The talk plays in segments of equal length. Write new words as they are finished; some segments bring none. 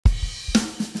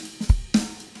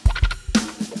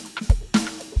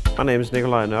My name is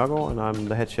Nicolai Nørregaard and I'm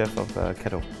the head chef of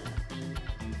Kadeau.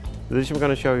 The dish I'm going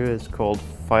to show you is called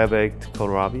fire-baked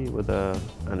kohlrabi with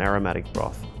an aromatic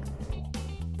broth.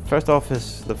 First off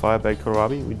is the fire-baked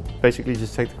kohlrabi. We basically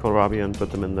just take the kohlrabi and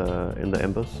put them in the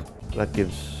embers. That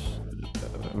gives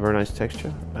a very nice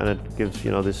texture, and it gives, you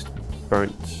know, this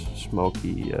burnt,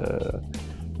 smoky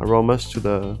aromas to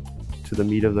the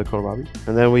meat of the kohlrabi.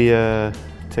 And then we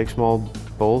take small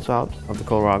bowls out of the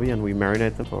kohlrabi and we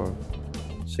marinate them for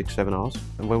 6-7 hours.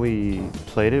 And when we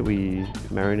plate it, we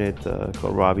marinate the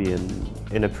kohlrabi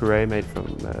in a puree made from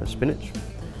spinach,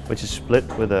 which is split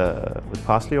with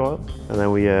parsley oil. And then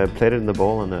we plate it in the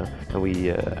bowl, and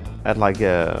we add like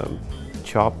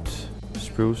chopped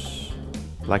spruce,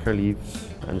 lacquer leaves,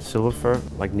 and silver fir,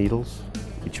 like needles.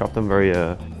 We chop them very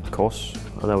coarse,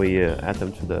 and then we add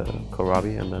them to the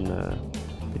kohlrabi, and then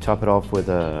we top it off with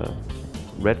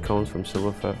red cones from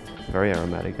silver fir, very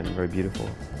aromatic and very beautiful.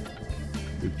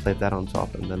 We plate that on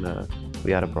top, and then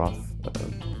we add a broth.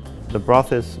 The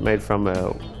broth is made from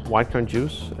white currant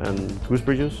juice and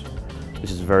gooseberry juice,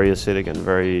 which is very acidic and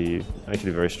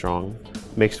actually very strong,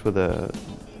 mixed with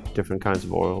different kinds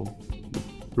of oil,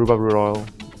 rhubarb root oil,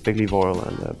 fig leaf oil,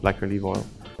 and black leaf oil.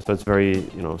 So it's very,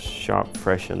 you know, sharp,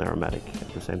 fresh, and aromatic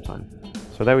at the same time.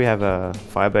 So there we have a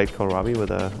fire-baked kohlrabi with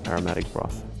an aromatic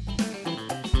broth.